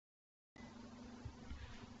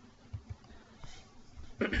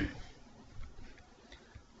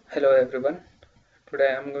Hello everyone. Today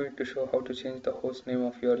I am going to show how to change the host name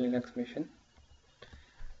of your Linux machine.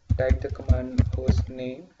 Type the command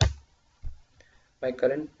hostname. My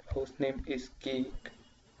current host name is geek.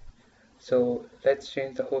 So let's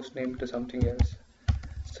change the host name to something else.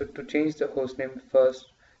 So to change the host name,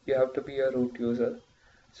 first you have to be a root user.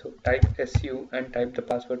 So type su and type the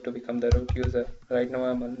password to become the root user. Right now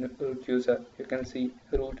I'm a root user. You can see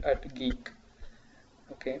root at geek.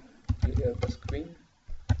 Okay, clear the screen.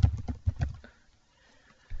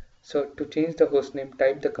 So to change the hostname,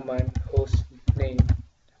 type the command hostname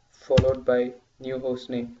followed by new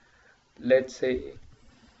hostname. Let's say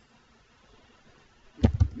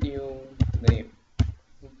new name.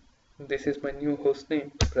 This is my new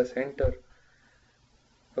hostname. Press enter.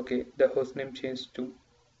 Okay, the hostname changed to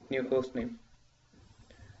new hostname.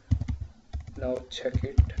 Now check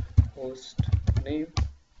it. Host name.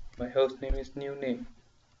 My hostname is new name.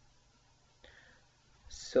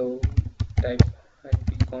 So type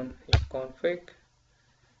ipconfig.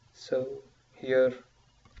 So here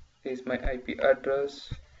is my IP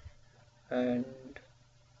address and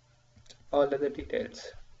all other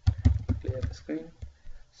details. Clear the screen.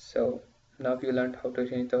 So now you learned how to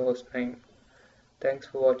change the host name. Thanks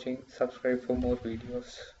for watching. Subscribe for more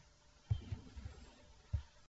videos.